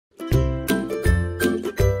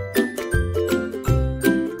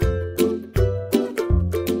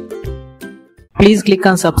Please click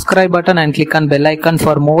on subscribe button and click on bell icon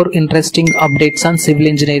for more interesting updates on civil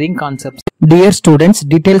engineering concepts. Dear students,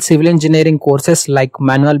 detailed civil engineering courses like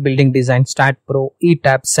Manual Building Design, Stat Pro,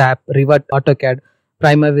 ETAP, SAP, Revit, AutoCAD,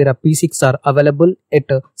 Primavera, P6 are available at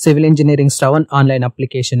Civil Engineering Stravan online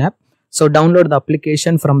application app. So download the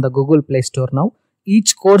application from the Google Play Store now.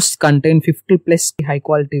 Each course contains 50 plus high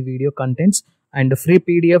quality video contents and free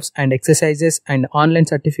PDFs and exercises, and online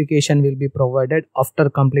certification will be provided after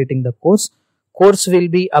completing the course. Course will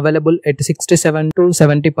be available at 67 to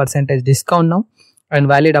 70% discount now and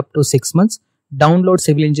valid up to 6 months. Download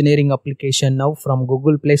civil engineering application now from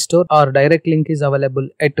Google Play Store, or direct link is available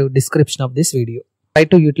at the description of this video. Try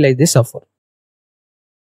to utilize this offer.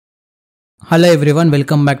 Hello everyone,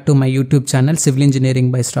 welcome back to my YouTube channel Civil Engineering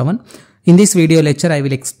by Stravan. In this video lecture, I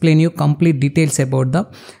will explain you complete details about the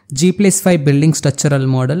G+5 building structural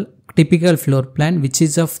model typical floor plan, which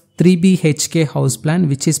is of 3 BHK house plan,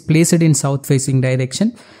 which is placed in south facing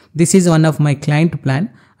direction. This is one of my client plan.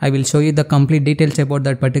 I will show you the complete details about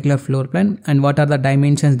that particular floor plan and what are the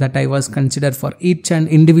dimensions that I was considered for each and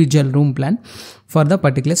individual room plan for the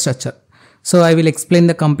particular structure. So I will explain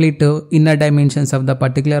the complete inner dimensions of the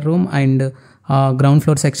particular room and ground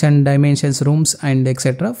floor section dimensions, rooms and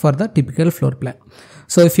etc. for the typical floor plan.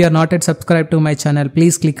 So if you are not yet subscribed to my channel,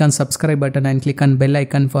 please click on subscribe button and click on bell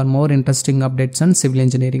icon for more interesting updates on civil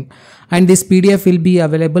engineering. And this PDF will be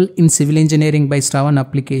available in Civil Engineering by Stravan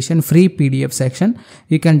application free PDF section.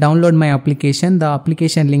 You can download my application. The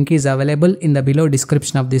application link is available in the below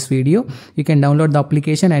description of this video. You can download the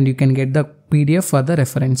application and you can get the PDF for the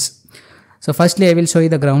reference. So firstly, I will show you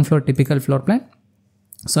the ground floor typical floor plan.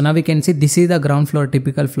 So now we can see this is the ground floor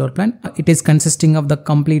typical floor plan. It is consisting of the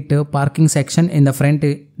complete parking section in the front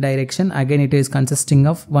direction. Again, it is consisting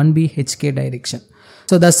of 1 BHK direction.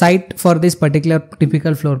 So the site for this particular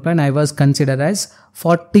typical floor plan I was considered as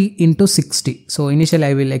 40 into 60. So initially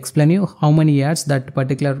I will explain you how many yards that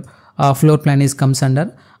particular floor plan is comes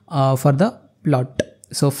under for the plot.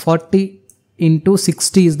 So 40 into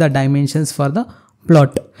 60 is the dimensions for the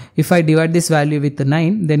plot. If I divide this value with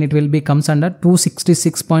 9, then it will be comes under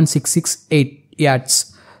 266.668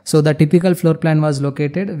 yards. So the typical floor plan was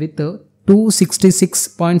located with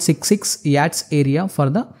 266.66 yards area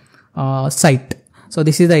for the site. So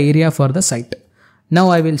this is the area for the site. Now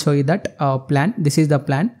I will show you that plan. This is the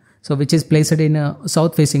plan. So which is placed in a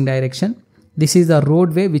south facing direction. This is the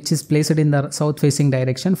roadway which is placed in the south facing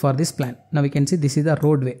direction for this plan. Now we can see this is the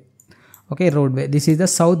roadway. Okay, roadway. This is the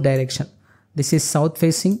south direction. This is south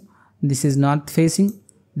facing, this is north facing,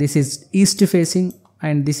 this is east facing,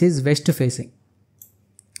 and this is west facing.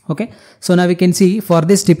 Okay, so now we can see for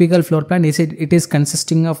this typical floor plan, it is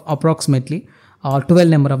consisting of approximately 12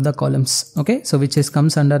 number of the columns. Okay, so which is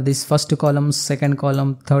comes under this first column, second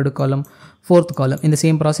column, third column, fourth column. In the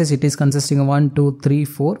same process, it is consisting of 1, 2, 3,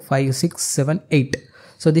 4, 5, 6, 7, 8.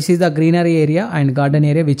 So this is the greenery area and garden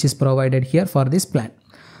area which is provided here for this plan.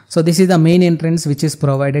 So this is the main entrance which is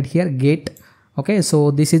provided here, gate. Okay,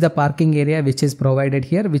 so this is the parking area which is provided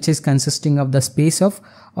here, which is consisting of the space of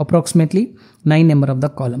approximately 9 number of the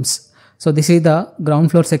columns. So this is the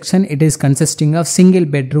ground floor section. It is consisting of single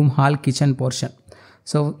bedroom hall kitchen portion.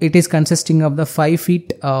 So it is consisting of the 5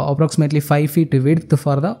 feet, approximately 5 feet width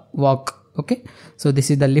for the walk. Okay, so this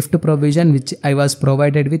is the lift provision which I was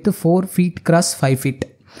provided with 4 feet cross 5 feet.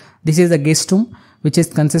 This is the guest room, which is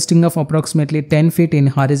consisting of approximately 10 feet in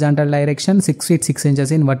horizontal direction, 6 feet 6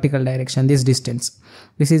 inches in vertical direction, this distance.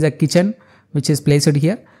 This is a kitchen which is placed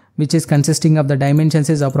here, which is consisting of the dimensions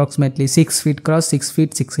is approximately 6 feet cross 6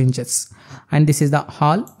 feet 6 inches. And this is the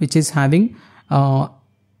hall which is having 10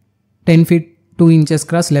 feet 2 inches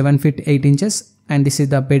cross 11 feet 8 inches. And this is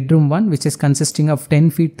the bedroom one which is consisting of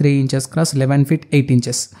 10 feet 3 inches cross 11 feet 8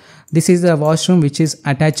 inches. This is the washroom which is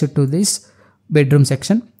attached to this bedroom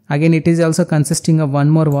section. Again, it is also consisting of one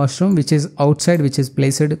more washroom which is outside, which is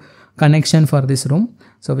placed connection for this room.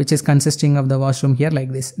 So which is consisting of the washroom here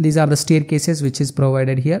like this. These are the staircases which is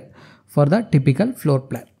provided here for the typical floor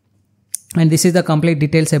plan. And this is the complete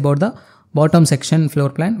details about the bottom section floor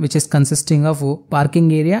plan, which is consisting of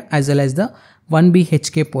parking area as well as the 1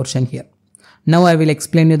 BHK portion here. Now I will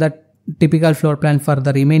explain you the typical floor plan for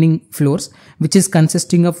the remaining floors, which is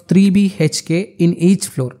consisting of 3 BHK in each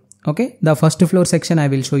floor. Okay, the first floor section I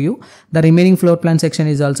will show you. The remaining floor plan section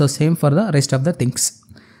is also same for the rest of the things.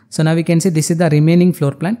 So now we can see this is the remaining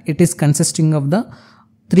floor plan. It is consisting of the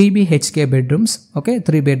 3 BHK bedrooms. Okay,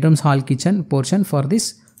 3 bedrooms hall kitchen portion for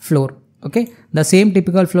this floor. Okay, the same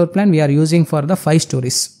typical floor plan we are using for the 5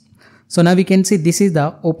 stories. So now we can see this is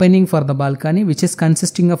the opening for the balcony, which is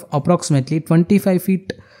consisting of approximately 25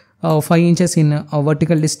 feet 5 inches in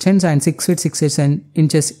vertical distance and 6 feet 6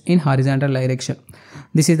 inches in horizontal direction.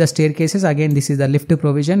 This is the staircases. Again, this is the lift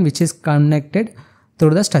provision which is connected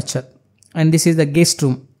through the structure. And this is the guest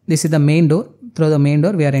room. This is the main door. Through the main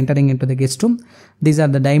door we are entering into the guest room. These are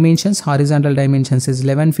the dimensions. Horizontal dimensions is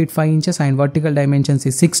 11 feet 5 inches and vertical dimensions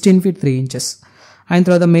is 16 feet 3 inches. And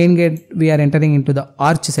through the main gate we are entering into the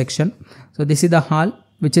arch section. So this is the hall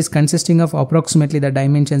which is consisting of approximately the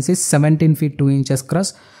dimensions is 17 feet 2 inches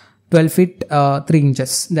cross, 12 feet 3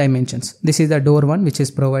 inches dimensions. This is the door one which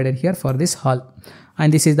is provided here for this hall.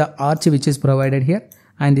 And this is the arch which is provided here.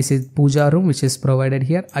 And this is puja room which is provided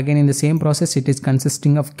here. Again, in the same process it is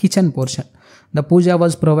consisting of kitchen portion. The puja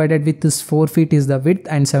was provided with this 4 feet is the width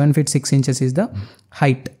and 7 feet 6 inches is the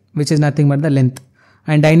height, which is nothing but the length.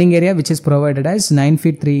 And dining area which is provided as 9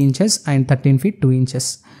 feet 3 inches and 13 feet 2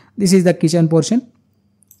 inches. This is the kitchen portion.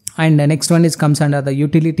 And the next one is comes under the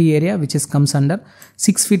utility area which is comes under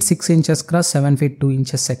 6 feet 6 inches cross 7 feet 2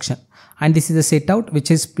 inches section. And this is the set out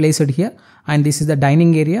which is placed here. And this is the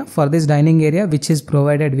dining area. For this dining area which is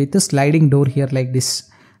provided with a sliding door here like this.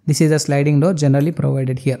 This is a sliding door generally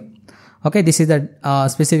provided here. Okay, this is the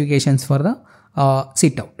specifications for the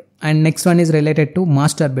sit out. And next one is related to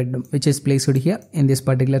master bedroom which is placed here in this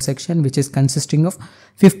particular section, which is consisting of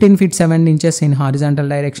 15 feet 7 inches in horizontal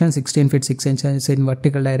direction, 16 feet 6 inches in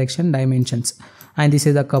vertical direction dimensions. And this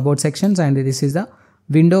is the cupboard sections, and this is the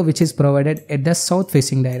window which is provided at the south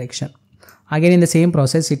facing direction. Again, in the same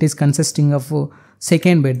process it is consisting of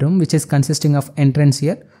second bedroom which is consisting of entrance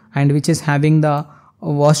here and which is having the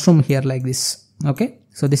washroom here like this. Okay,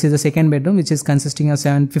 so this is the second bedroom which is consisting of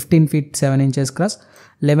 15 feet 7 inches cross,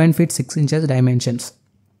 11 feet 6 inches dimensions.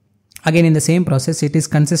 Again, in the same process it is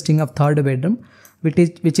consisting of third bedroom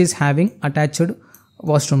which is having attached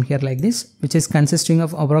washroom here like this, which is consisting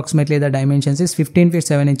of approximately the dimensions is 15 feet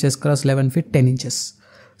 7 inches cross, 11 feet 10 inches.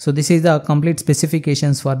 So this is the complete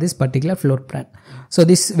specifications for this particular floor plan. So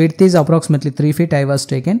this width is approximately 3 feet I was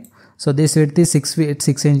taken. So this width is 6 feet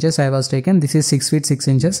 6 inches I was taken. This is 6 feet 6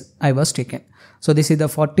 inches I was taken. So this is the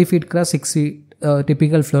 40 feet cross 6 feet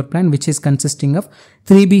typical floor plan which is consisting of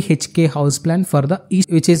 3 BHK house plan for the east,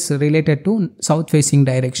 which is related to south facing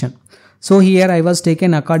direction. So here I was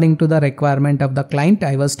taken according to the requirement of the client.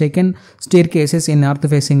 I was taken staircases in north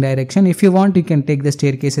facing direction. If you want, you can take the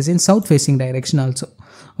staircases in south facing direction also.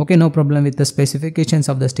 Okay, no problem with the specifications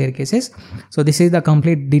of the staircases. So this is the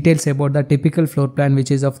complete details about the typical floor plan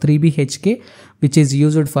which is of 3 BHK which is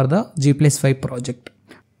used for the G+5 project.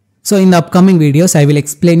 So in the upcoming videos, I will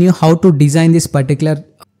explain you how to design this particular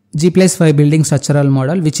G+5 building structural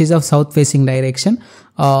model which is of south facing direction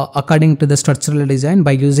according to the structural design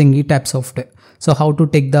by using ETAP software. So how to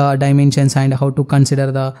take the dimensions and how to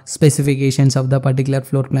consider the specifications of the particular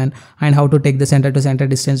floor plan and how to take the center to center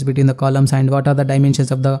distance between the columns and what are the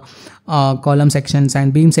dimensions of the column sections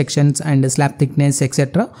and beam sections and slab thickness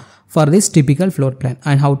etc. for this typical floor plan,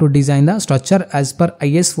 and how to design the structure as per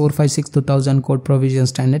IS 456-2000 code provision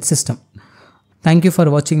standard system. Thank you for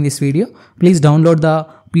watching this video. Please download the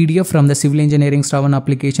PDF from the Civil Engineering Star1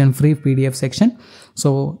 application free PDF section.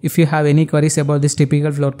 So if you have any queries about this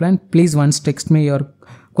typical floor plan, please once text me your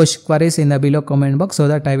queries in the below comment box so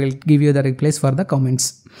that I will give you the replies for the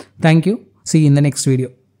comments. Thank you. See you in the next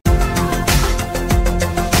video.